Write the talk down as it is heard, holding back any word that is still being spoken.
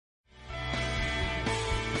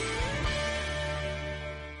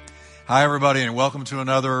Hi, everybody, and welcome to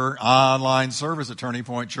another online service at Turning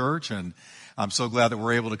Point Church. And I'm so glad that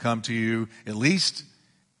we're able to come to you at least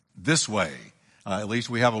this way. At least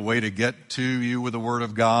we have a way to get to you with the Word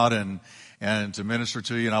of God and to minister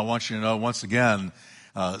to you. And I want you to know, once again,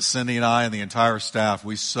 Cindy and I and the entire staff,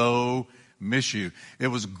 we so miss you. It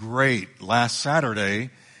was great last Saturday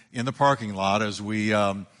in the parking lot as we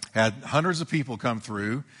had hundreds of people come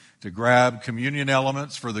through to grab communion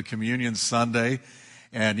elements for the Communion Sunday.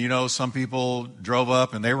 And, some people drove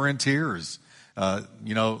up and they were in tears.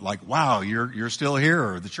 Like, wow, you're still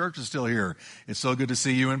here. The church is still here. It's so good to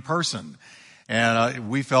see you in person. And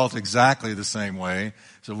we felt exactly the same way.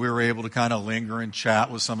 So we were able to kind of linger and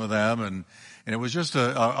chat with some of them. And it was just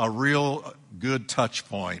a real good touch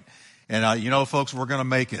point. And, folks, we're going to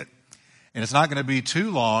make it. And it's not going to be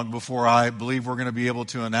too long before I believe we're going to be able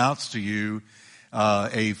to announce to you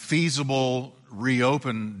a feasible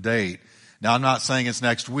reopen date. Now, I'm not saying it's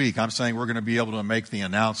next week. I'm saying we're going to be able to make the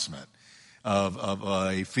announcement of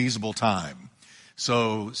a feasible time.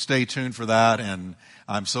 So stay tuned for that. And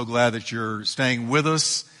I'm so glad that you're staying with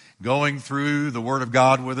us, going through the Word of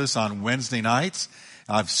God with us on Wednesday nights.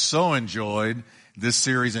 I've so enjoyed this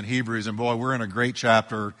series in Hebrews. And boy, we're in a great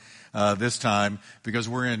chapter this time because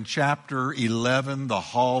we're in chapter 11, the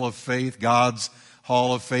Hall of Faith, God's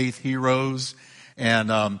Hall of Faith heroes.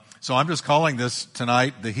 And so I'm just calling this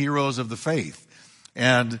tonight the Heroes of the Faith.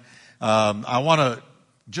 And I want to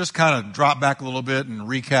just kind of drop back a little bit and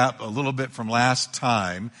recap a little bit from last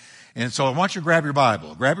time. And so I want you to grab your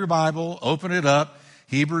Bible. Grab your Bible, open it up,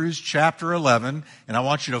 Hebrews chapter 11, and I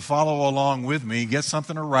want you to follow along with me, get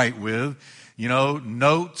something to write with.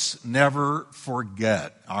 Notes never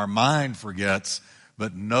forget. Our mind forgets,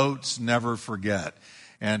 but notes never forget.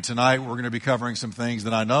 And tonight we're going to be covering some things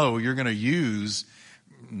that I know you're going to use,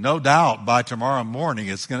 no doubt, by tomorrow morning.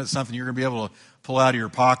 It's something you're going to be able to pull out of your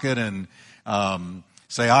pocket and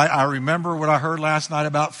say, I remember what I heard last night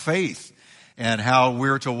about faith and how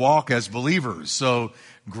we're to walk as believers. So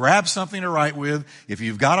grab something to write with. If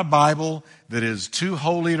you've got a Bible that is too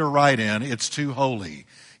holy to write in, it's too holy.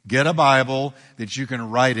 Get a Bible that you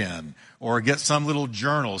can write in, or get some little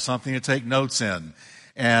journal, something to take notes in,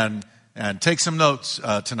 and take some notes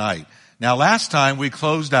tonight. Now, last time we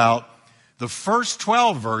closed out the first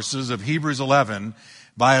 12 verses of Hebrews 11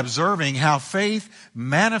 by observing how faith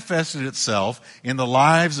manifested itself in the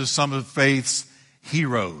lives of some of faith's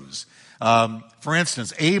heroes. For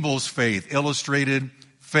instance, Abel's faith illustrated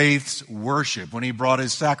faith's worship. When he brought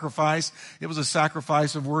his sacrifice, it was a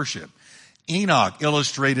sacrifice of worship. Enoch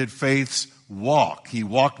illustrated faith's walk. He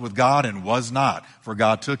walked with God and was not, for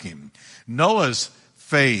God took him. Noah's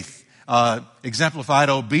faith exemplified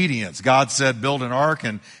obedience. God said, build an ark,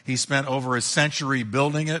 and he spent over a century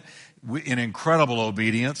building it in incredible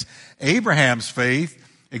obedience. Abraham's faith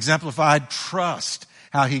exemplified trust,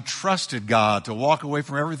 how he trusted God to walk away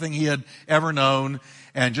from everything he had ever known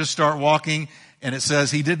and just start walking. And it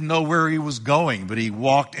says he didn't know where he was going, but he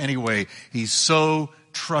walked anyway. He so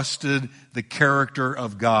trusted the character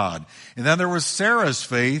of God. And then there was Sarah's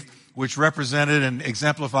faith, which represented and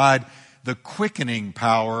exemplified the quickening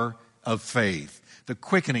power of faith. The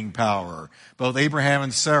quickening power. Both Abraham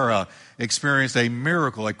and Sarah experienced a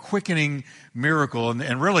miracle, a quickening miracle,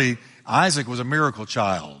 and really Isaac was a miracle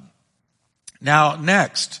child. Now,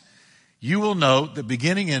 next, you will note that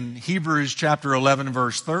beginning in Hebrews chapter 11,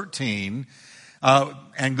 verse 13,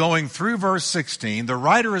 and going through verse 16, the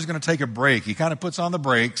writer is going to take a break. He kind of puts on the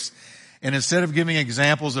brakes, and instead of giving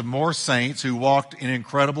examples of more saints who walked in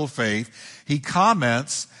incredible faith, he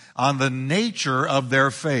comments on the nature of their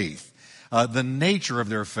faith. The nature of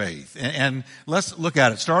their faith. And let's look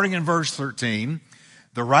at it. Starting in verse 13,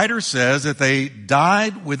 the writer says that they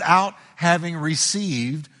died without having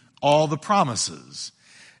received all the promises.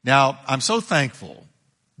 Now, I'm so thankful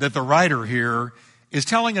that the writer here is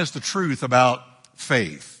telling us the truth about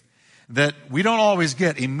faith, that we don't always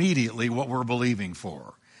get immediately what we're believing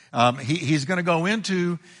for. He's going to go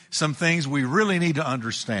into some things we really need to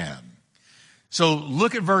understand. So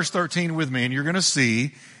look at verse 13 with me, and you're going to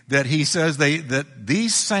see that he says that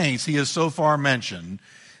these saints he has so far mentioned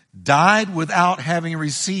died without having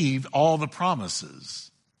received all the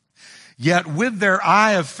promises. Yet with their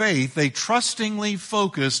eye of faith, they trustingly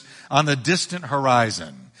focused on the distant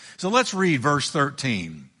horizon. So let's read verse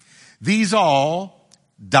 13. These all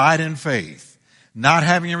died in faith, not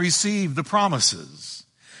having received the promises,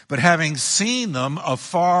 but having seen them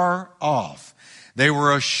afar off. They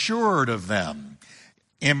were assured of them,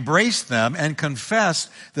 embraced them, and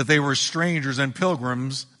confessed that they were strangers and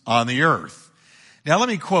pilgrims on the earth. Now let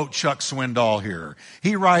me quote Chuck Swindoll here.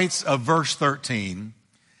 He writes of verse 13,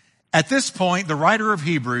 At this point, the writer of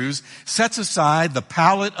Hebrews sets aside the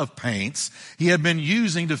palette of paints he had been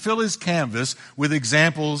using to fill his canvas with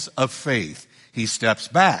examples of faith. He steps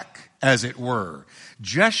back, as it were,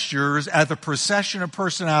 gestures at the procession of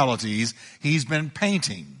personalities he's been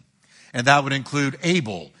painting. And that would include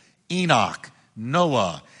Abel, Enoch,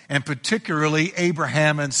 Noah, and particularly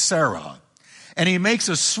Abraham and Sarah. And he makes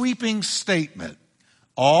a sweeping statement.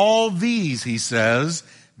 All these, he says,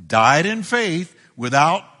 died in faith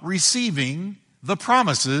without receiving the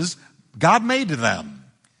promises God made to them.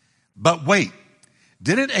 But wait,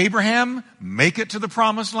 didn't Abraham make it to the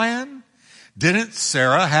promised land? Didn't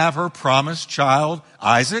Sarah have her promised child,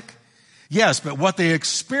 Isaac? Yes, but what they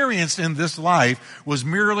experienced in this life was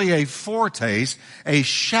merely a foretaste, a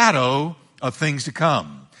shadow of things to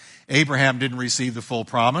come. Abraham didn't receive the full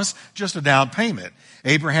promise, just a down payment.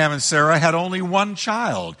 Abraham and Sarah had only one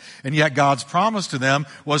child, and yet God's promise to them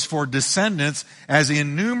was for descendants as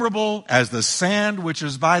innumerable as the sand which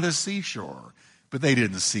is by the seashore. But they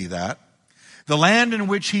didn't see that. The land in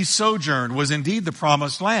which he sojourned was indeed the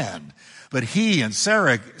promised land, but he and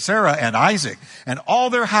Sarah and Isaac and all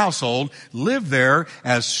their household lived there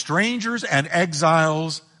as strangers and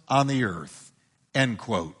exiles on the earth. End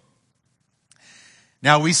quote.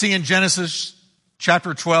 Now we see in Genesis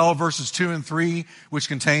chapter 12, verses 2 and 3, which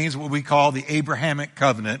contains what we call the Abrahamic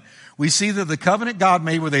covenant, we see that the covenant God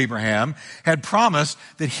made with Abraham had promised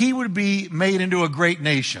that he would be made into a great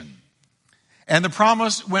nation. And the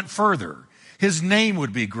promise went further. His name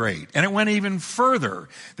would be great. And it went even further,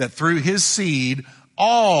 that through his seed,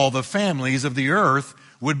 all the families of the earth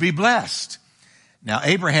would be blessed. Now,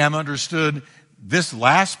 Abraham understood this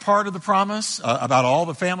last part of the promise about all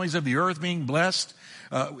the families of the earth being blessed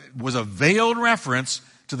was a veiled reference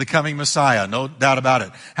to the coming Messiah, no doubt about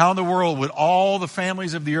it. How in the world would all the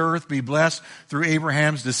families of the earth be blessed through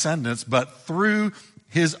Abraham's descendants, but through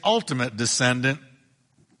his ultimate descendant,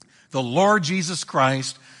 the Lord Jesus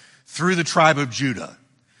Christ, through the tribe of Judah?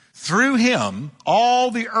 Through him,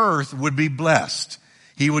 all the earth would be blessed.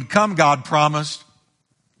 He would come, God promised,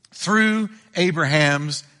 through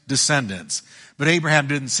Abraham's descendants. But Abraham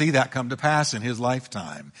didn't see that come to pass in his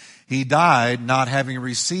lifetime. He died not having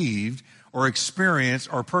received or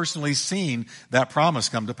experienced or personally seen that promise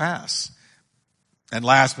come to pass. And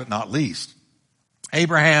last but not least,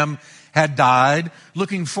 Abraham had died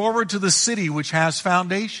looking forward to the city which has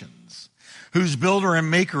foundations, whose builder and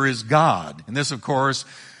maker is God. And this, of course,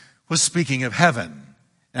 was speaking of heaven.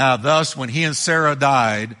 Now, thus, when he and Sarah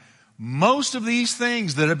died, most of these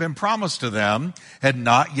things that had been promised to them had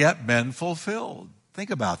not yet been fulfilled. Think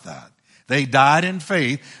about that. They died in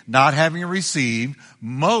faith, not having received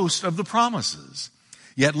most of the promises.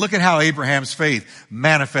 Yet look at how Abraham's faith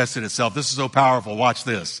manifested itself. This is so powerful. Watch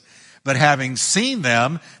this. But having seen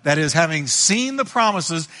them, that is, having seen the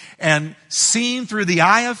promises and seen through the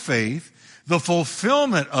eye of faith the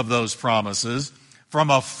fulfillment of those promises from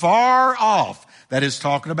afar off, that is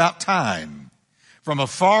talking about time, from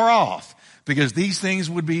afar off, because these things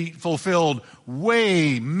would be fulfilled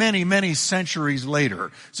way many centuries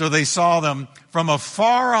later. So they saw them from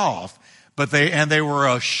afar off, but they were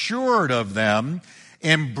assured of them,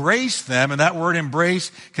 embraced them, and that word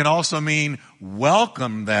embrace can also mean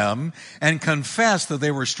welcome them, and confess that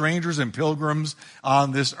they were strangers and pilgrims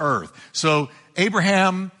on this earth. So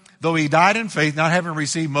Abraham, though he died in faith, not having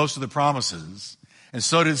received most of the promises, and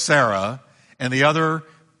so did Sarah and the other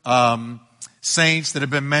saints that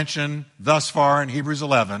have been mentioned thus far in Hebrews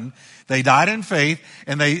 11. They died in faith,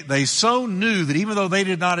 and they so knew that even though they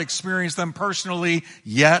did not experience them personally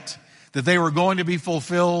yet, that they were going to be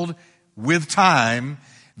fulfilled with time.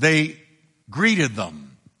 They greeted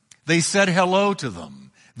them. They said hello to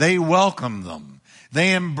them. They welcomed them.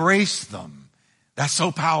 They embraced them. That's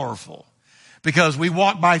so powerful, because we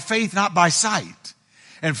walk by faith, not by sight.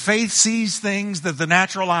 And faith sees things that the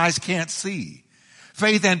natural eyes can't see.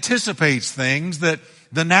 Faith anticipates things that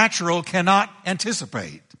the natural cannot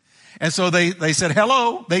anticipate. And so they said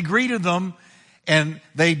hello, they greeted them, and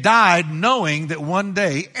they died knowing that one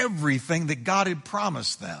day everything that God had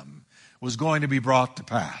promised them was going to be brought to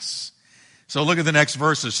pass. So look at the next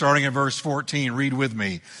verses, starting in verse 14. Read with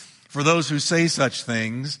me. For those who say such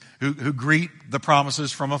things, who greet the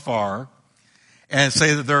promises from afar, and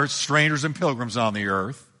say that they're strangers and pilgrims on the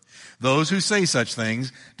earth, those who say such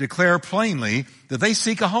things declare plainly that they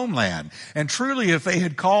seek a homeland. And truly, if they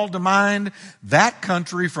had called to mind that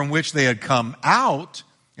country from which they had come out,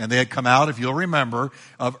 and they had come out, if you'll remember,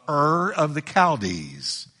 of Ur of the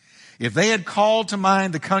Chaldees. If they had called to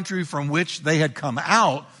mind the country from which they had come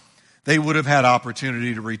out, they would have had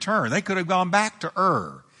opportunity to return. They could have gone back to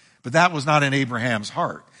Ur. But that was not in Abraham's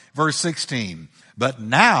heart. Verse 16, but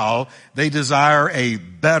now they desire a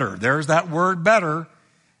better. There's that word better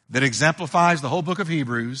that exemplifies the whole book of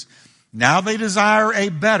Hebrews. Now they desire a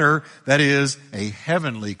better, that is, a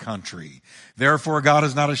heavenly country. Therefore God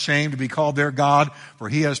is not ashamed to be called their God, for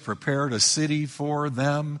he has prepared a city for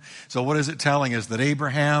them. So what is it telling us? That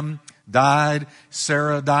Abraham died,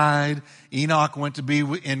 Sarah died, Enoch went to be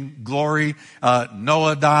in glory,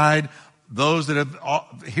 Noah died. Those that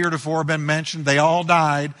have heretofore been mentioned, they all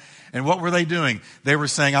died. And what were they doing? They were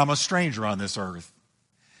saying, I'm a stranger on this earth.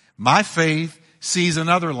 My faith sees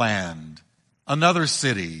another land, another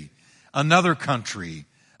city, another country,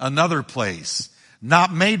 another place,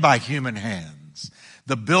 not made by human hands.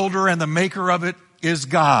 The builder and the maker of it is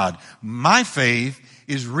God. My faith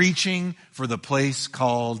is reaching for the place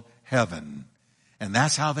called heaven. And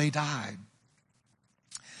that's how they died.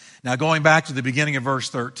 Now, going back to the beginning of verse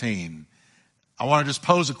 13, I want to just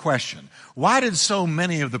pose a question. Why did so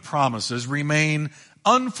many of the promises remain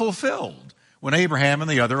unfulfilled when Abraham and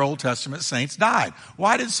the other Old Testament saints died?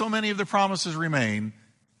 Why did so many of the promises remain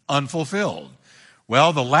unfulfilled?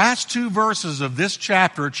 Well, the last two verses of this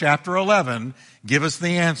chapter, chapter 11, give us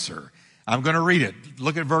the answer. I'm going to read it.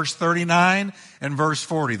 Look at verse 39 and verse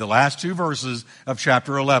 40, the last two verses of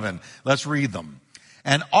chapter 11. Let's read them.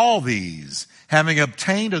 And all these, having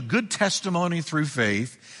obtained a good testimony through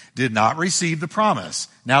faith, did not receive the promise.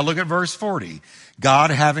 Now look at verse 40.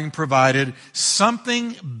 God having provided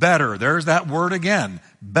something better. There's that word again,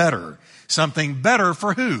 better. Something better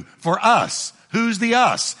for who? For us. Who's the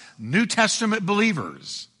us? New Testament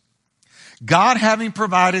believers. God having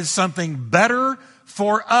provided something better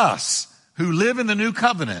for us who live in the new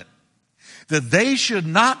covenant, that they should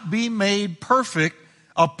not be made perfect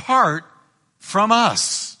apart from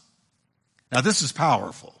us. Now this is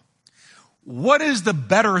powerful. What is the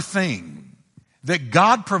better thing that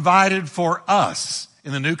God provided for us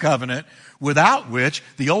in the new covenant, without which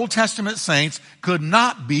the Old Testament saints could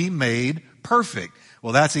not be made perfect?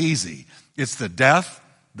 Well, that's easy. It's the death,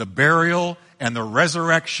 the burial, and the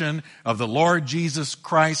resurrection of the Lord Jesus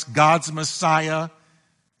Christ, God's Messiah,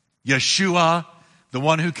 Yeshua, the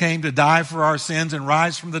one who came to die for our sins and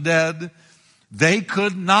rise from the dead. They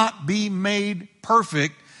could not be made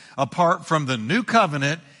perfect apart from the new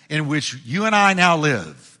covenant in which you and I now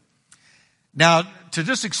live. Now, to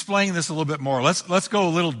just explain this a little bit more, let's go a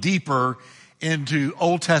little deeper into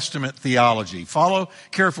Old Testament theology. Follow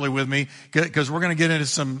carefully with me, because we're going to get into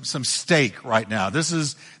some steak right now. This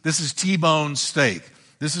is T-bone steak.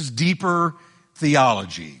 This is deeper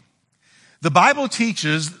theology. The Bible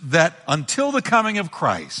teaches that until the coming of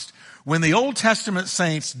Christ, when the Old Testament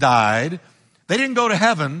saints died, they didn't go to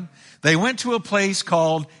heaven. They went to a place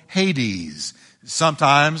called Hades,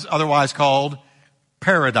 sometimes otherwise called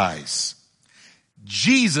paradise.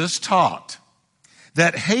 Jesus taught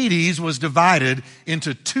that Hades was divided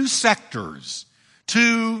into two sectors,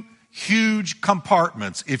 two huge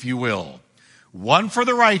compartments, if you will. One for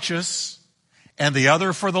the righteous and the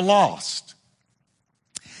other for the lost.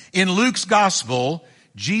 In Luke's gospel,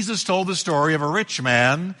 Jesus told the story of a rich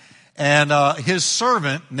man and his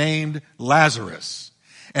servant named Lazarus.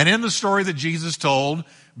 And in the story that Jesus told,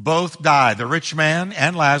 both died. The rich man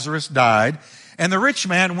and Lazarus died. And the rich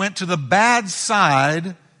man went to the bad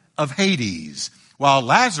side of Hades, while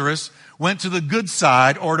Lazarus went to the good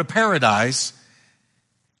side, or to paradise.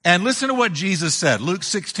 And listen to what Jesus said. Luke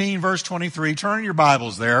 16, verse 23. Turn your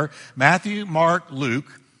Bibles there. Matthew, Mark,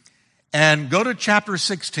 Luke. And go to chapter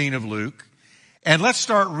 16 of Luke. And let's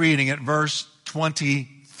start reading at verse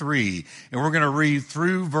 23. And we're going to read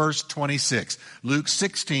through verse 26. Luke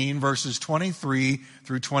 16, verses 23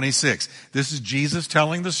 through 26. This is Jesus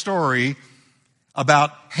telling the story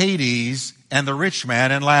about Hades and the rich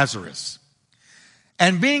man and Lazarus.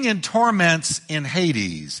 And being in torments in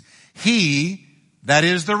Hades, he, that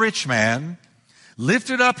is the rich man,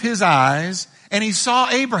 lifted up his eyes, and he saw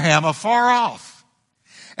Abraham afar off.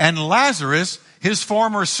 And Lazarus, his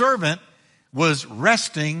former servant, was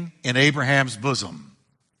resting in Abraham's bosom.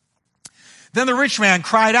 Then the rich man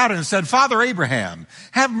cried out and said, Father Abraham,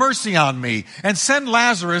 have mercy on me, and send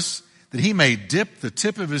Lazarus that he may dip the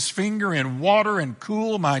tip of his finger in water and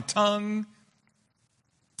cool my tongue,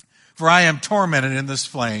 for I am tormented in this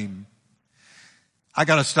flame. I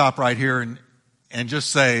got to stop right here and just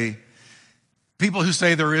say, people who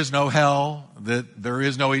say there is no hell, that there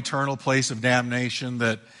is no eternal place of damnation,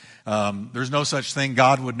 that there's no such thing,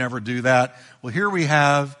 God would never do that. Well, here we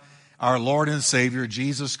have our Lord and Savior,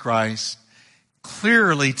 Jesus Christ,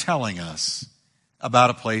 clearly telling us about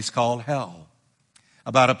a place called hell,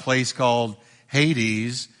 about a place called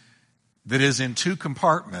Hades that is in two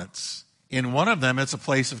compartments In one of them, it's a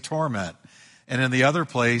place of torment. And in the other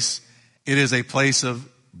place, it is a place of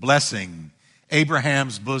blessing.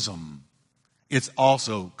 Abraham's bosom, it's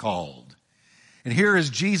also called. And here is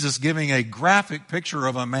Jesus giving a graphic picture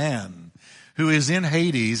of a man who is in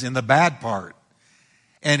Hades, in the bad part.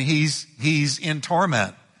 And he's in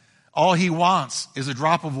torment. All he wants is a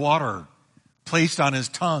drop of water placed on his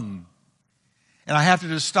tongue. And I have to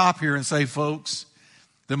just stop here and say, folks,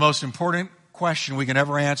 the most important question we can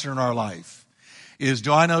ever answer in our life is,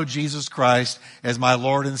 do I know Jesus Christ as my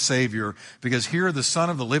Lord and Savior? Because here the Son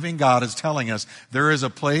of the living God is telling us there is a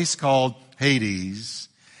place called Hades.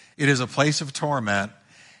 It is a place of torment.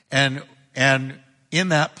 And in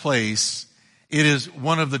that place, it is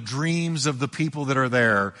one of the dreams of the people that are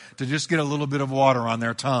there to just get a little bit of water on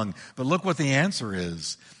their tongue. But look what the answer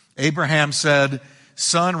is. Abraham said,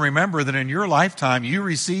 son, remember that in your lifetime you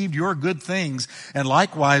received your good things, and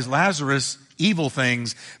likewise Lazarus evil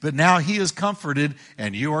things, but now he is comforted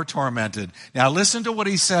and you are tormented. Now listen to what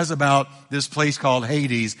he says about this place called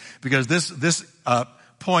Hades, because this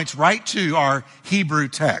points right to our Hebrew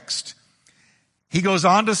text. He goes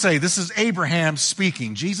on to say, this is Abraham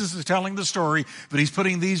speaking. Jesus is telling the story, but he's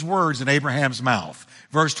putting these words in Abraham's mouth.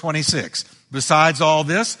 Verse 26, besides all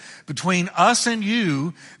this, between us and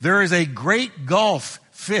you, there is a great gulf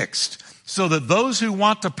fixed, so that those who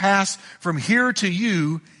want to pass from here to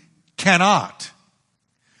you cannot.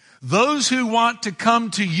 Those who want to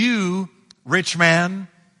come to you, rich man,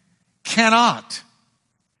 cannot.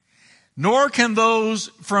 Nor can those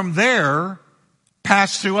from there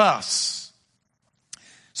pass to us.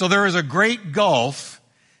 So there is a great gulf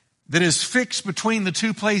that is fixed between the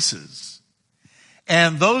two places.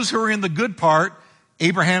 And those who are in the good part,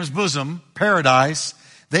 Abraham's bosom, paradise,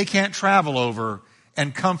 they can't travel over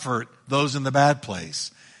and comfort those in the bad place.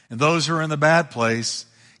 And those who are in the bad place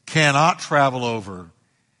cannot travel over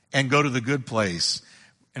and go to the good place.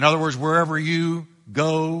 In other words, wherever you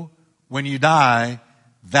go when you die,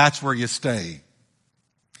 that's where you stay.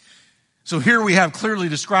 So here we have clearly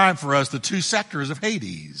described for us the two sectors of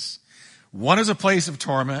Hades. One is a place of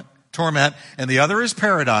torment, and the other is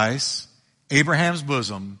paradise, Abraham's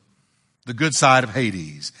bosom, the good side of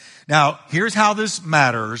Hades. Now, here's how this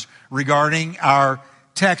matters regarding our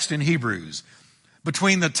text in Hebrews.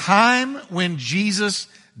 Between the time when Jesus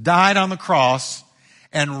died on the cross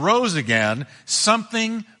and rose again,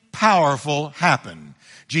 something powerful happened.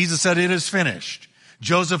 Jesus said, it is finished.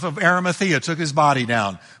 Joseph of Arimathea took his body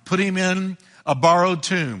down, put him in a borrowed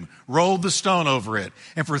tomb, rolled the stone over it.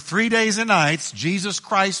 And for 3 days and nights, Jesus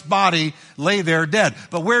Christ's body lay there dead.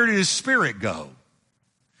 But where did his spirit go?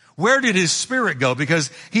 Where did his spirit go? Because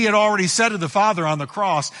he had already said to the Father on the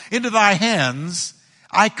cross, into thy hands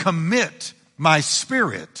I commit my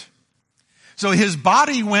spirit. So his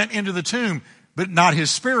body went into the tomb, but not his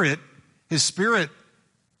spirit. His spirit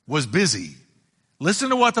was busy. Listen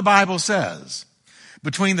to what the Bible says.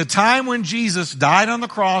 Between the time when Jesus died on the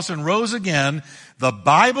cross and rose again, the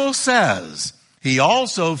Bible says he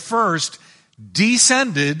also first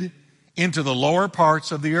descended into the lower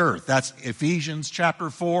parts of the earth. That's Ephesians chapter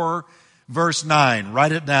 4, verse 9.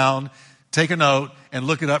 Write it down, take a note, and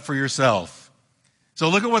look it up for yourself. So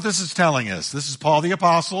look at what this is telling us. This is Paul the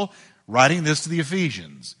Apostle writing this to the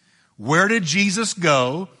Ephesians. Where did Jesus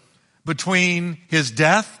go between his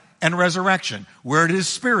death and resurrection? Where did his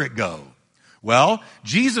spirit go? Well,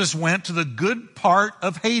 Jesus went to the good part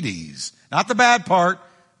of Hades. Not the bad part,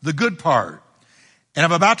 the good part. And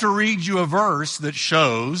I'm about to read you a verse that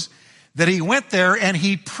shows that he went there and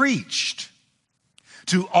he preached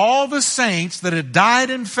to all the saints that had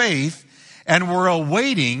died in faith and were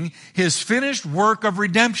awaiting his finished work of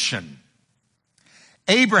redemption.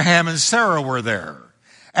 Abraham and Sarah were there,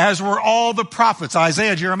 as were all the prophets,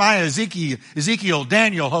 Isaiah, Jeremiah, Ezekiel,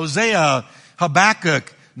 Daniel, Hosea,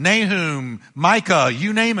 Habakkuk, Nahum, Micah,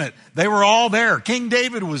 you name it. They were all there. King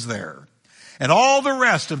David was there. And all the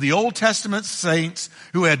rest of the Old Testament saints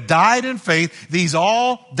who had died in faith, these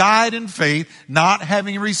all died in faith, not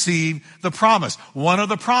having received the promise. One of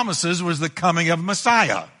the promises was the coming of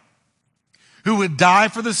Messiah, who would die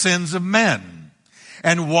for the sins of men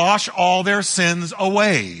and wash all their sins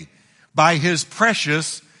away by his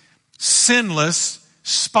precious, sinless,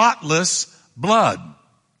 spotless blood.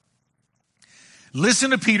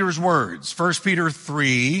 Listen to Peter's words. 1 Peter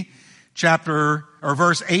 3,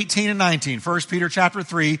 verse 18 and 19. 1 Peter chapter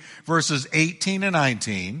 3, verses 18 and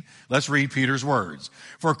 19. Let's read Peter's words.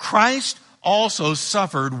 For Christ also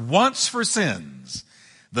suffered once for sins,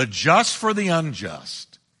 the just for the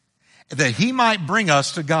unjust, that he might bring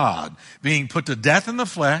us to God, being put to death in the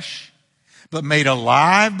flesh, but made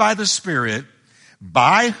alive by the Spirit,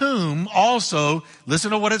 by whom also,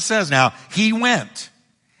 listen to what it says now, he went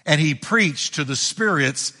and he preached to the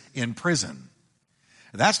spirits in prison.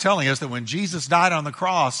 That's telling us that when Jesus died on the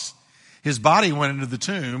cross, his body went into the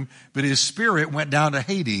tomb, but his spirit went down to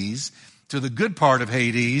Hades, to the good part of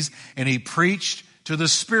Hades, and he preached to the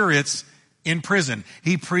spirits in prison.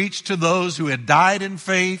 He preached to those who had died in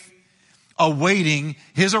faith, awaiting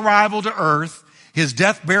his arrival to earth, his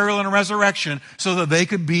death, burial, and resurrection, so that they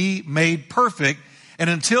could be made perfect. And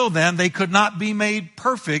until then, they could not be made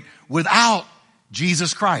perfect without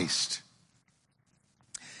Jesus Christ.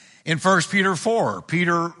 In 1 Peter 4,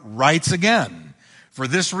 Peter writes again, "For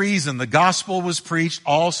this reason the gospel was preached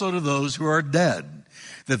also to those who are dead,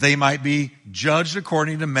 that they might be judged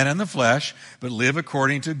according to men in the flesh, but live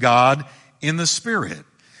according to God in the Spirit."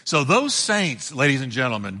 So those saints, ladies and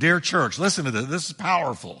gentlemen, dear church, listen to this. This is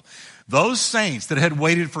powerful. Those saints that had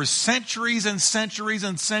waited for centuries and centuries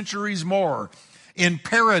and centuries more in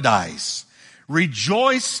paradise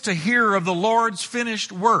rejoiced to hear of the Lord's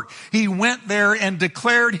finished work. He went there and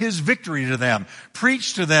declared his victory to them,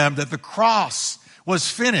 preached to them that the cross was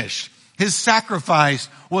finished. His sacrifice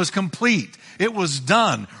was complete. It was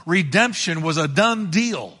done. Redemption was a done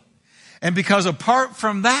deal. And because apart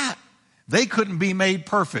from that, they couldn't be made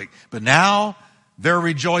perfect. But now they're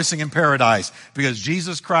rejoicing in paradise because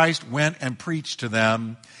Jesus Christ went and preached to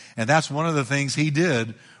them. And that's one of the things he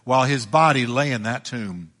did while his body lay in that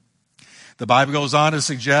tomb. The Bible goes on to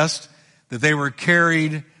suggest that they were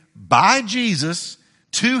carried by Jesus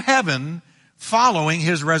to heaven following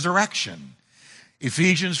his resurrection.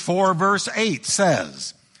 Ephesians 4 verse 8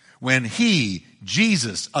 says, when he,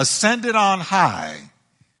 Jesus, ascended on high,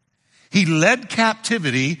 he led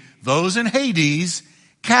captivity, those in Hades,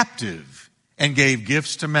 captive, and gave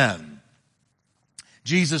gifts to men.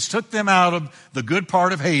 Jesus took them out of the good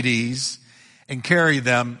part of Hades and carried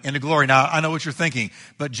them into glory. Now, I know what you're thinking,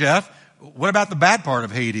 but Jeff, what about the bad part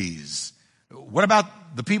of Hades? What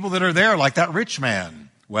about the people that are there, like that rich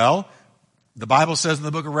man? Well, the Bible says in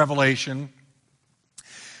the book of Revelation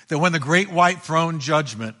that when the great white throne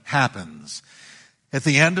judgment happens, at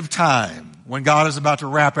the end of time, when God is about to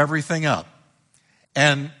wrap everything up,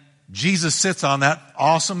 and Jesus sits on that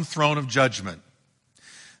awesome throne of judgment,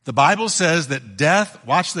 the Bible says that death,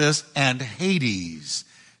 watch this, and Hades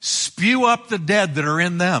spew up the dead that are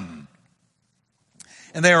in them.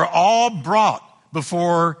 And they are all brought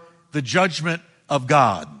before the judgment of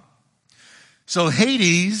God. So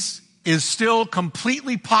Hades is still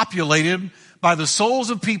completely populated by the souls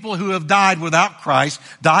of people who have died without Christ,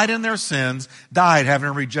 died in their sins, died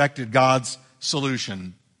having rejected God's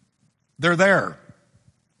solution. They're there.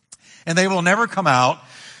 And they will never come out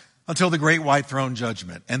until the great white throne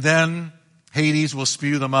judgment. And then Hades will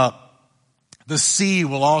spew them up. The sea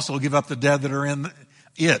will also give up the dead that are in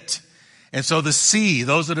it. And so the sea,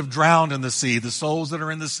 those that have drowned in the sea, the souls that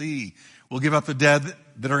are in the sea, will give up the dead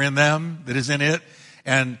that are in them, that is in it,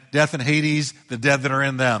 and death and Hades, the dead that are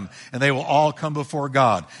in them. And they will all come before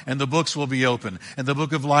God. And the books will be open. And the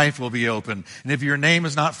book of life will be open. And if your name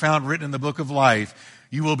is not found written in the book of life,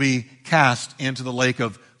 you will be cast into the lake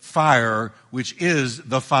of fire, which is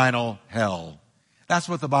the final hell. That's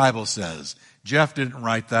what the Bible says. Jeff didn't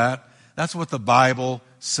write that. That's what the Bible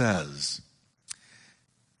says.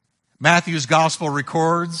 Matthew's gospel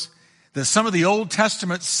records that some of the Old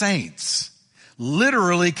Testament saints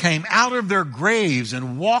literally came out of their graves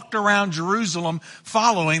and walked around Jerusalem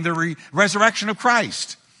following the resurrection of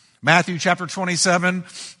Christ. Matthew chapter 27,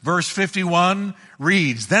 verse 51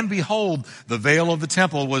 reads, "Then behold, the veil of the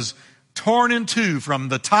temple was torn in two from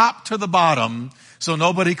the top to the bottom, so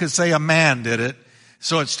nobody could say a man did it.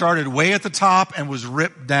 So it started way at the top and was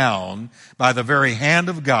ripped down by the very hand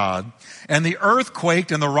of God. And the earth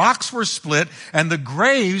quaked and the rocks were split and the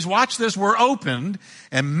graves," watch this, "were opened,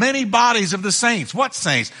 and many bodies of the saints." What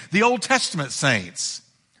saints? The Old Testament saints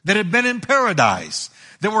that had been in paradise,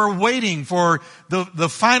 that were waiting for the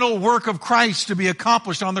final work of Christ to be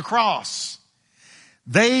accomplished on the cross.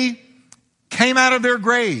 They came out of their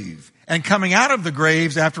grave. And coming out of the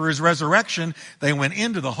graves after his resurrection, they went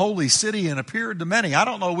into the holy city and appeared to many. I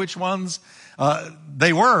don't know which ones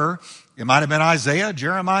they were. It might have been Isaiah,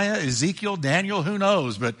 Jeremiah, Ezekiel, Daniel, who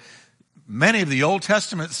knows. But many of the Old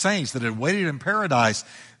Testament saints that had waited in paradise,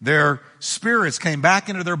 their spirits came back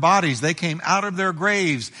into their bodies. They came out of their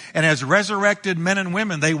graves. And as resurrected men and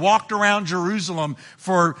women, they walked around Jerusalem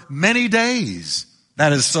for many days.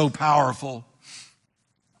 That is so powerful.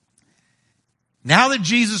 Now that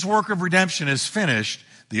Jesus' work of redemption is finished,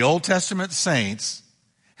 the Old Testament saints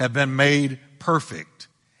have been made perfect,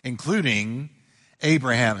 including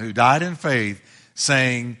Abraham, who died in faith,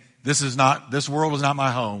 saying, this world is not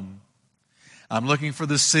my home. I'm looking for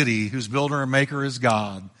the city whose builder and maker is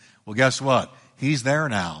God. Well, guess what? He's there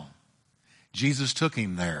now. Jesus took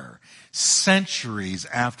him there. Centuries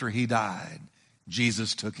after he died,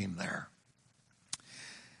 Jesus took him there.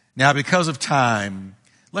 Now, because of time,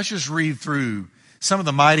 let's just read through some of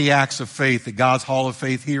the mighty acts of faith that God's Hall of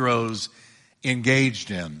Faith heroes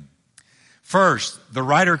engaged in. First, the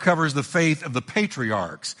writer covers the faith of the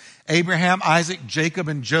patriarchs, Abraham, Isaac, Jacob,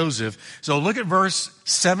 and Joseph. So look at verse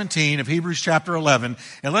 17 of Hebrews chapter 11,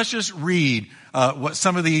 and let's just read what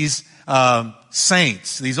some of these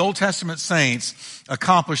saints, these Old Testament saints,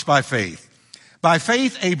 accomplished by faith. By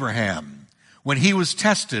faith, Abraham, when he was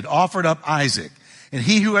tested, offered up Isaac, and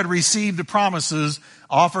he who had received the promises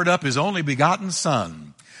offered up his only begotten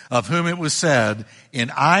son, of whom it was said,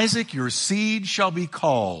 in Isaac your seed shall be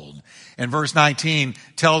called. And verse 19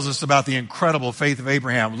 tells us about the incredible faith of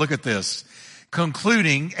Abraham. Look at this.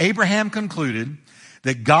 Abraham concluded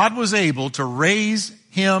that God was able to raise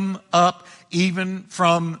him up even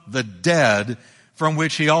from the dead, from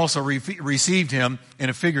which he also received him in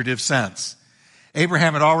a figurative sense.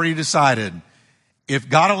 Abraham had already decided, if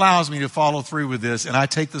God allows me to follow through with this and I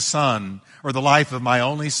take the son or the life of my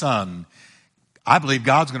only son, I believe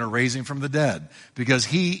God's going to raise him from the dead because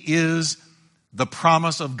he is the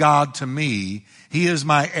promise of God to me. He is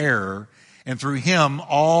my heir, and through him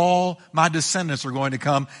all my descendants are going to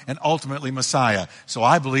come, and ultimately Messiah. So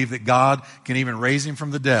I believe that God can even raise him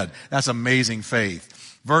from the dead. That's amazing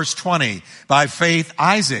faith. Verse 20, by faith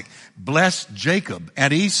Isaac blessed Jacob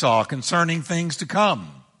and Esau concerning things to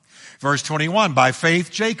come. Verse 21, by faith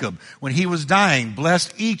Jacob, when he was dying,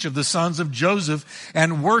 blessed each of the sons of Joseph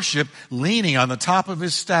and worshiped, leaning on the top of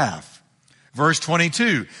his staff. Verse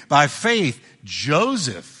 22, by faith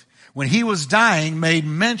Joseph, when he was dying, made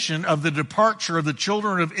mention of the departure of the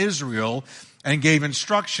children of Israel and gave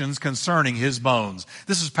instructions concerning his bones.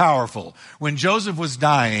 This is powerful. When Joseph was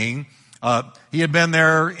dying, he had been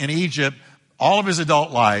there in Egypt all of his adult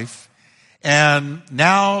life. And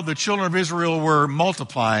now the children of Israel were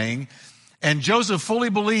multiplying, and Joseph fully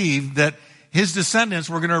believed that his descendants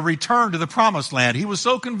were going to return to the promised land. He was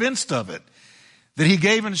so convinced of it that he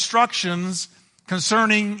gave instructions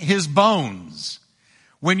concerning his bones.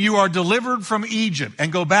 When you are delivered from Egypt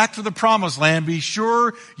and go back to the promised land, be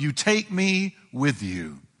sure you take me with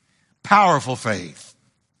you. Powerful faith.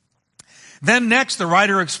 Then next, the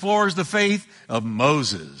writer explores the faith of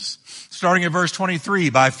Moses. Starting at verse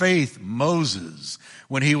 23, by faith, Moses,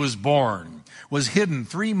 when he was born, was hidden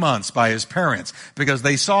 3 months by his parents because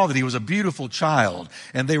they saw that he was a beautiful child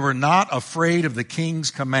and they were not afraid of the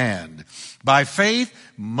king's command. By faith,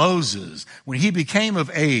 Moses, when he became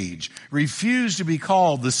of age, refused to be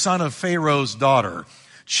called the son of Pharaoh's daughter,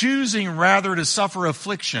 choosing rather to suffer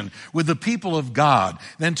affliction with the people of God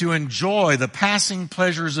than to enjoy the passing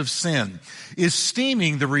pleasures of sin,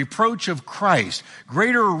 esteeming the reproach of Christ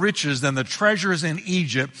greater riches than the treasures in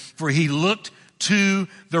Egypt, for he looked to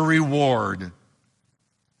the reward.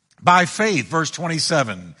 By faith, verse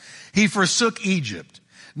 27, he forsook Egypt,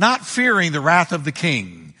 not fearing the wrath of the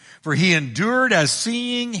king, for he endured as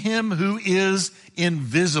seeing him who is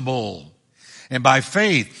invisible. And by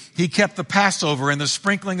faith, he kept the Passover and the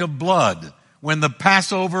sprinkling of blood. When the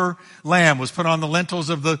Passover lamb was put on the lintels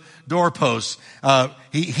of the doorposts,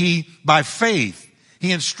 by faith,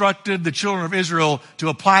 he instructed the children of Israel to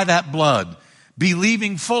apply that blood,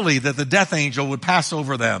 believing fully that the death angel would pass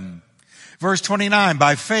over them. Verse 29,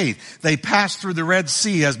 by faith, they passed through the Red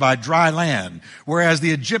Sea as by dry land, whereas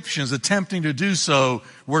the Egyptians attempting to do so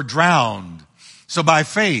were drowned. So by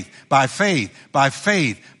faith, by faith, by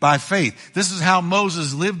faith, by faith. This is how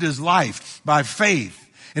Moses lived his life, by faith.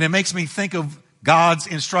 And it makes me think of God's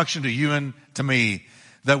instruction to you and to me,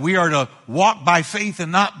 that we are to walk by faith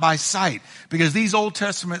and not by sight. Because these Old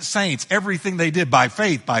Testament saints, everything they did by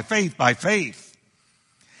faith, by faith, by faith.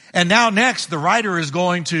 And now next, the writer is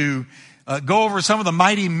going to go over some of the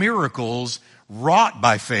mighty miracles wrought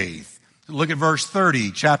by faith. Look at verse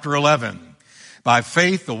 30, chapter 11. By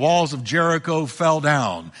faith, the walls of Jericho fell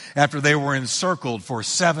down after they were encircled for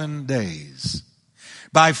 7 days.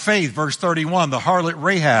 By faith, verse 31, the harlot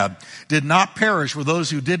Rahab did not perish with those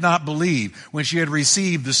who did not believe when she had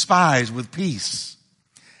received the spies with peace.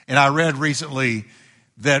 And I read recently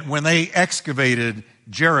that when they excavated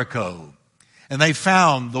Jericho and they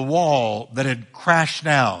found the wall that had crashed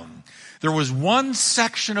down, there was one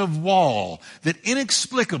section of wall that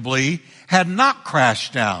inexplicably had not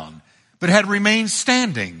crashed down, but had remained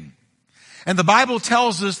standing. And the Bible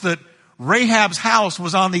tells us that Rahab's house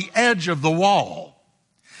was on the edge of the wall.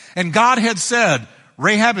 And God had said,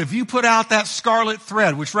 Rahab, if you put out that scarlet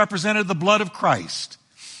thread, which represented the blood of Christ,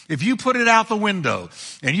 if you put it out the window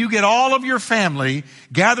and you get all of your family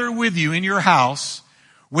gathered with you in your house,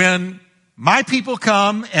 when my people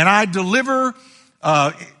come and I deliver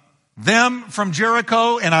them from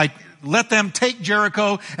Jericho and I let them take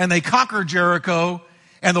Jericho and they conquer Jericho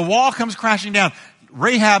and the wall comes crashing down,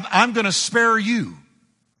 Rahab, I'm going to spare you.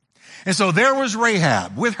 And so there was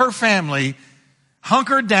Rahab with her family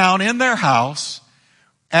hunkered down in their house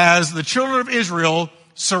as the children of Israel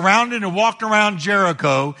surrounded and walked around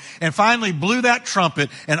Jericho and finally blew that trumpet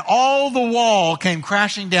and all the wall came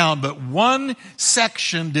crashing down, but one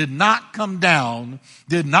section did not come down,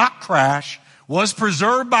 did not crash, was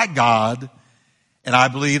preserved by God, and I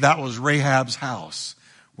believe that was Rahab's house.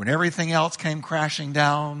 When everything else came crashing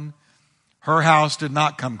down, her house did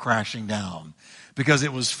not come crashing down because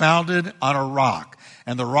it was founded on a rock,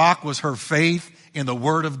 and the rock was her faith in the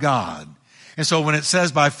Word of God. And so when it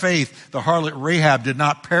says by faith, the harlot Rahab did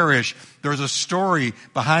not perish, there's a story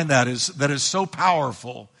behind that is so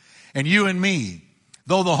powerful. And you and me,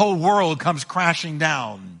 though the whole world comes crashing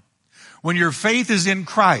down, when your faith is in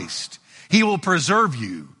Christ, He will preserve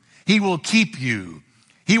you. He will keep you.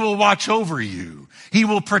 He will watch over you. He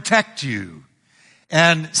will protect you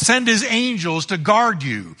and send His angels to guard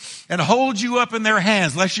you and hold you up in their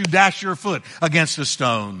hands lest you dash your foot against a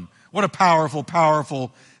stone. What a powerful,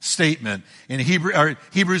 powerful statement in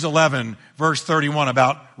Hebrews 11, verse 31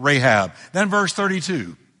 about Rahab. Then verse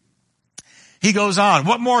 32. He goes on,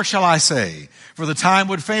 what more shall I say? For the time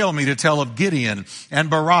would fail me to tell of Gideon and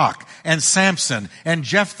Barak and Samson and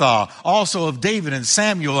Jephthah, also of David and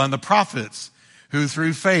Samuel and the prophets, who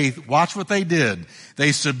through faith, watch what they did.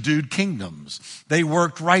 They subdued kingdoms. They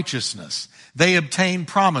worked righteousness. They obtained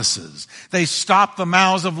promises. They stopped the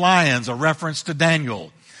mouths of lions, a reference to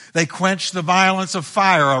Daniel. They quenched the violence of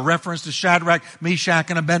fire, a reference to Shadrach, Meshach,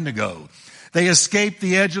 and Abednego. They escaped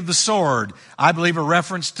the edge of the sword, I believe a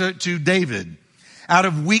reference to David. Out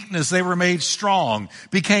of weakness they were made strong,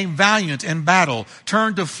 became valiant in battle,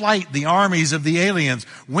 turned to flight the armies of the aliens.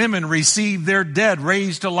 Women received their dead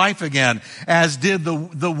raised to life again, as did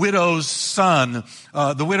the widow's son.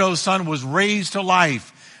 The widow's son was raised to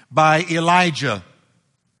life by Elijah.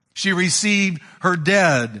 She received her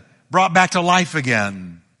dead, brought back to life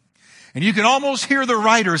again. And you can almost hear the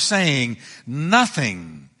writer saying,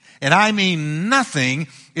 nothing, and I mean nothing,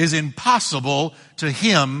 is impossible to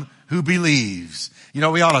him who believes. You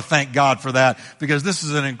know, we ought to thank God for that because this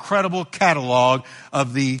is an incredible catalog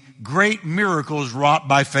of the great miracles wrought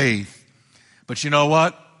by faith. But you know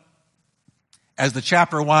what? As the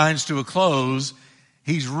chapter winds to a close,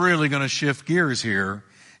 he's really going to shift gears here.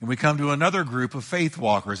 And we come to another group of faith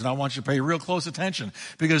walkers. And I want you to pay real close attention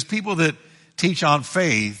because people that teach on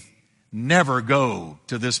faith never go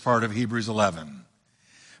to this part of Hebrews 11.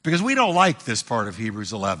 Because we don't like this part of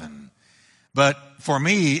Hebrews 11. But for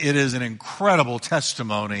me, it is an incredible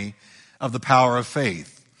testimony of the power of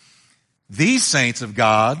faith. These saints of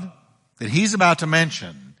God that he's about to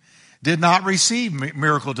mention did not receive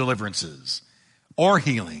miracle deliverances or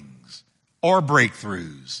healings or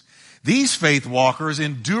breakthroughs. These faith walkers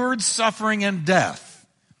endured suffering and death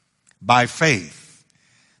by faith.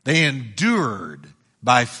 They endured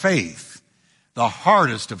by faith the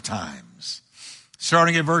hardest of times.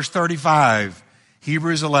 Starting at verse 35,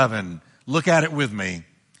 Hebrews 11, look at it with me.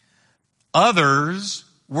 Others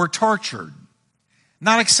were tortured,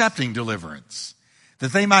 not accepting deliverance,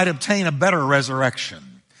 that they might obtain a better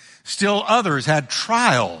resurrection. Still others had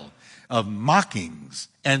trial of mockings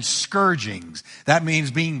and scourgings. That means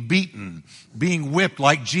being beaten, being whipped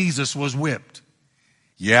like Jesus was whipped.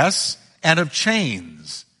 Yes, and of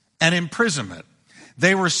chains and imprisonment.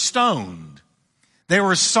 They were stoned. They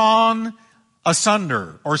were sawn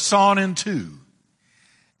asunder or sawn in two.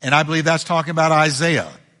 And I believe that's talking about Isaiah.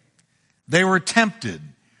 They were tempted,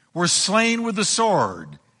 were slain with the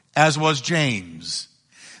sword, as was James.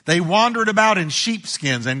 They wandered about in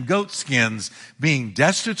sheepskins and goatskins, being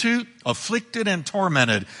destitute, afflicted, and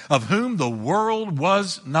tormented, of whom the world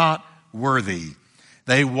was not worthy.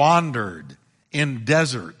 They wandered in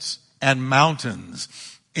deserts and mountains,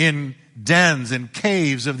 in dens and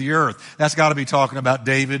caves of the earth. That's got to be talking about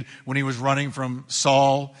David when he was running from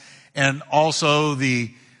Saul, and also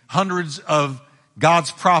the hundreds of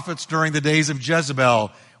God's prophets during the days of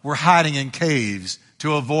Jezebel were hiding in caves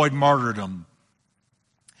to avoid martyrdom.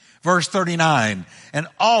 Verse 39, and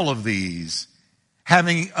all of these,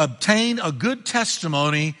 having obtained a good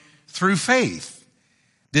testimony through faith,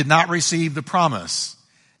 did not receive the promise.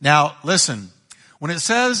 Now, listen, when it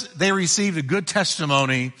says they received a good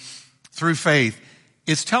testimony through faith,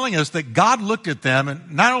 it's telling us that God looked at them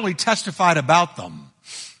and not only testified about them,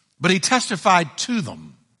 but he testified to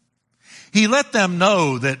them. He let them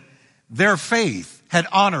know that their faith had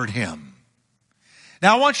honored him.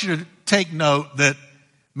 Now, I want you to take note that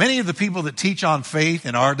many of the people that teach on faith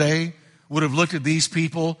in our day would have looked at these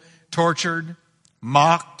people tortured,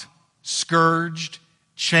 mocked, scourged,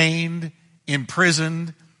 chained,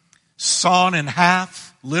 imprisoned, sawn in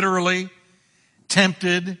half, literally,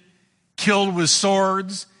 tempted, killed with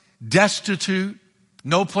swords, destitute,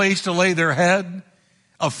 no place to lay their head,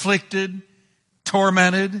 afflicted,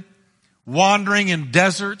 tormented, wandering in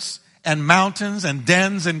deserts and mountains and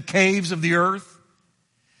dens and caves of the earth.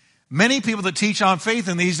 Many people that teach on faith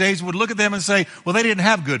in these days would look at them and say, well, they didn't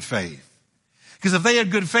have good faith. Because if they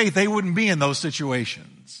had good faith, they wouldn't be in those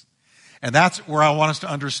situations. And that's where I want us to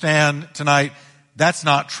understand tonight, that's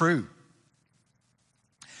not true.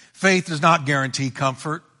 Faith does not guarantee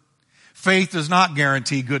comfort. Faith does not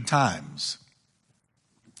guarantee good times.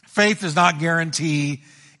 Faith does not guarantee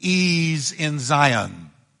ease in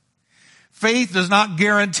Zion. Faith does not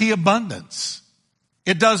guarantee abundance.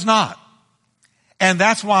 It does not. And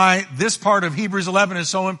that's why this part of Hebrews 11 is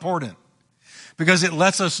so important. Because it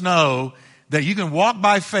lets us know that you can walk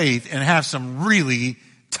by faith and have some really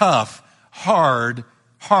tough, hard,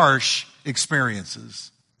 harsh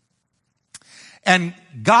experiences. And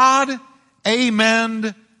God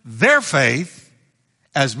amened their faith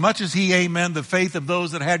as much as he amened the faith of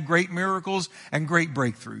those that had great miracles and great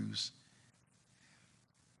breakthroughs.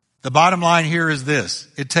 The bottom line here is this.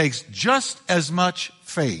 It takes just as much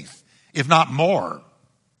faith, if not more,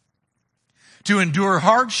 to endure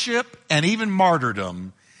hardship and even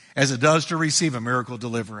martyrdom as it does to receive a miracle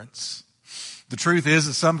deliverance. The truth is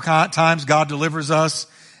that sometimes God delivers us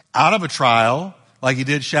out of a trial, like he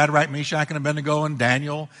did Shadrach, Meshach, and Abednego and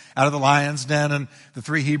Daniel out of the lion's den and the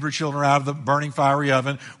 3 Hebrew children out of the burning fiery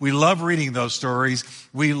oven. We love reading those stories.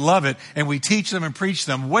 We love it, and we teach them and preach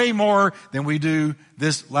them way more than we do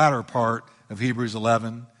this latter part of Hebrews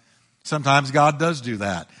 11. Sometimes God does do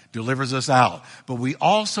that, delivers us out. But we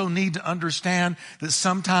also need to understand that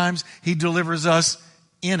sometimes he delivers us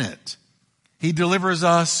in it. He delivers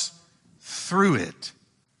us through it.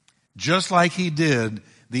 Just like he did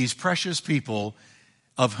these precious people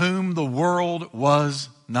of whom the world was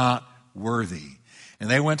not worthy. And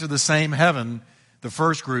they went to the same heaven the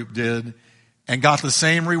first group did and got the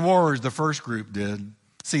same rewards the first group did.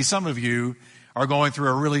 See, some of you are going through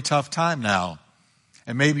a really tough time now.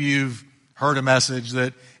 And maybe you've heard a message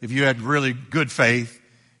that if you had really good faith,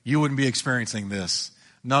 you wouldn't be experiencing this.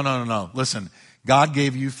 No. Listen, God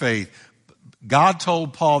gave you faith. God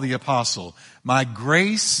told Paul the apostle, my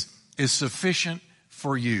grace is sufficient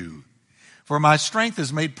for you. For my strength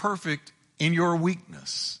is made perfect in your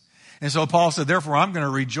weakness. And so Paul said, therefore I'm going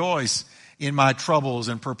to rejoice in my troubles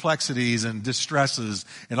and perplexities and distresses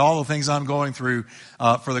and all the things I'm going through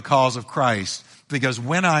for the cause of Christ. Because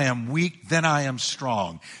when I am weak, then I am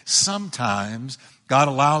strong. Sometimes God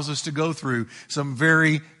allows us to go through some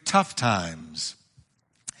very tough times.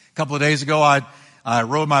 A couple of days ago, I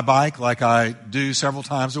rode my bike like I do several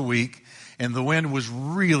times a week, and the wind was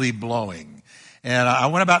really blowing. And I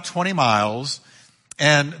went about 20 miles,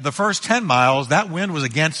 and the first 10 miles, that wind was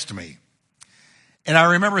against me. And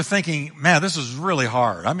I remember thinking, man, this is really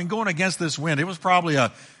hard. I mean, going against this wind, it was probably a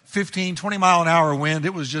 15, 20 mile an hour wind.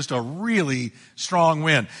 It was just a really strong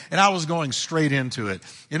wind. And I was going straight into it.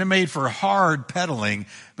 And it made for hard pedaling.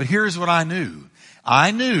 But here's what I knew.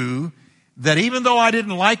 I knew that even though I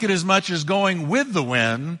didn't like it as much as going with the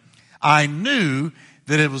wind, I knew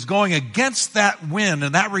that it was going against that wind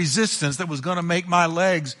and that resistance that was going to make my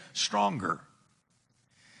legs stronger.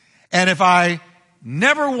 And if I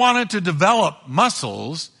never wanted to develop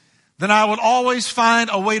muscles, then I would always find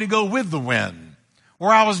a way to go with the wind,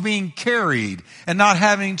 where I was being carried and not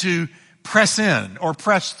having to press in or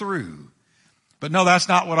press through. But no, that's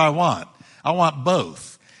not what I want. I want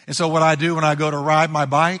both. And so what I do when I go to ride my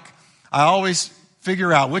bike, I always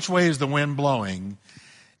figure out which way is the wind blowing,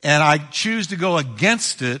 and I choose to go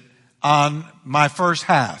against it on my first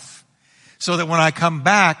half, so that when I come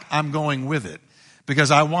back, I'm going with it.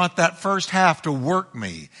 Because I want that first half to work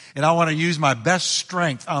me. And I want to use my best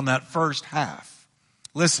strength on that first half.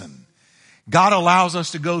 Listen, God allows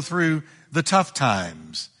us to go through the tough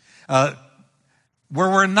times where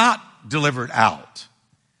we're not delivered out.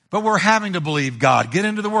 But we're having to believe God. Get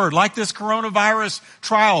into the Word. Like this coronavirus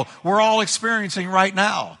trial we're all experiencing right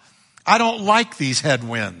now. I don't like these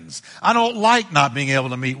headwinds. I don't like not being able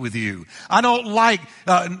to meet with you. I don't like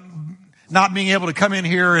not being able to come in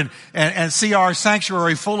here and see our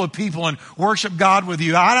sanctuary full of people and worship God with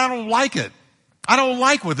you. I don't like it. I don't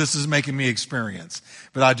like what this is making me experience,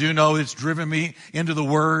 but I do know it's driven me into the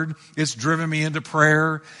Word. It's driven me into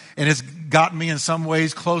prayer, and it's gotten me in some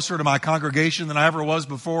ways closer to my congregation than I ever was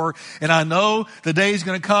before. And I know the day is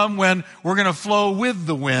going to come when we're going to flow with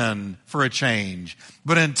the wind for a change.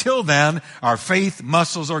 But until then, our faith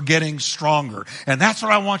muscles are getting stronger. And that's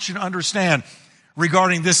what I want you to understand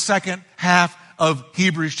regarding this second half of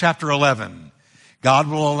Hebrews chapter 11. God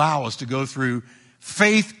will allow us to go through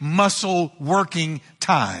faith muscle working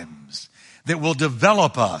times that will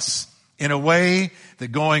develop us in a way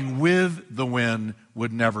that going with the wind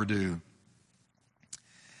would never do.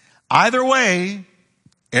 Either way,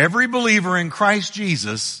 every believer in Christ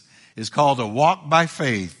Jesus is called to walk by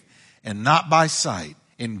faith and not by sight,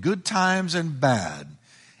 in good times and bad,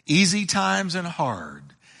 easy times and hard.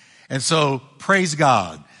 And so, praise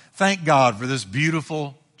God. Thank God for this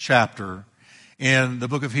beautiful chapter in the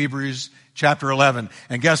book of Hebrews, chapter 11.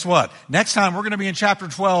 And guess what? Next time we're going to be in chapter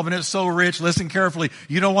 12, and it's so rich. Listen carefully.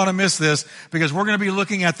 You don't want to miss this, because we're going to be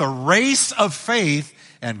looking at the race of faith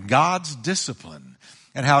and God's discipline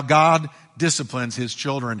and how God disciplines His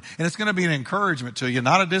children. And it's going to be an encouragement to you,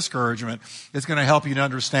 not a discouragement. It's going to help you to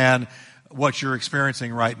understand what you're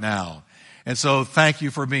experiencing right now. And so thank you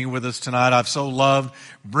for being with us tonight. I've so loved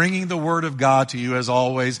bringing the Word of God to you as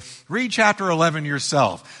always. Read chapter 11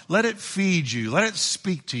 yourself. Let it feed you. Let it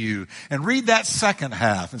speak to you. And read that second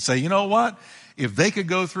half and say, you know what? If they could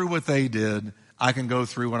go through what they did, I can go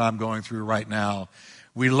through what I'm going through right now.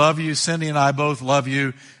 We love you. Cindy and I both love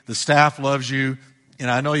you. The staff loves you. And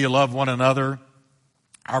I know you love one another.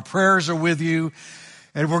 Our prayers are with you.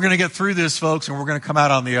 And we're going to get through this, folks, and we're going to come out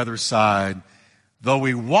on the other side. Though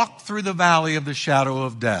we walk through the valley of the shadow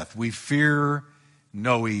of death, we fear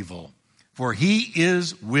no evil, for He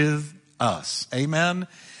is with us. Amen.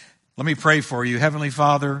 Let me pray for you. Heavenly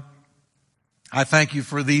Father, I thank you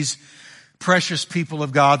for these precious people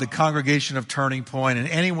of God, the congregation of Turning Point, and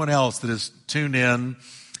anyone else that is tuned in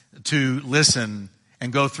to listen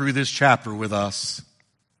and go through this chapter with us.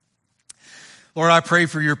 Lord, I pray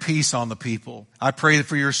for your peace on the people. I pray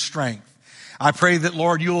for your strength. I pray that,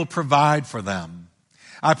 Lord, you will provide for them.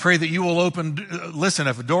 I pray that you will listen,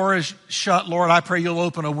 if a door is shut, Lord, I pray you'll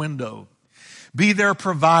open a window. Be their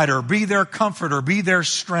provider, be their comforter, be their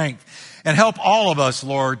strength, and help all of us,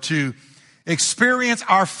 Lord, to experience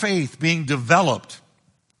our faith being developed,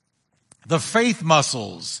 the faith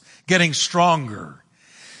muscles getting stronger.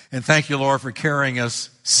 And thank you, Lord, for carrying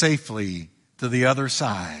us safely to the other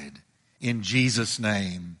side. In Jesus'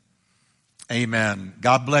 name, amen.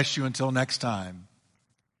 God bless you until next time.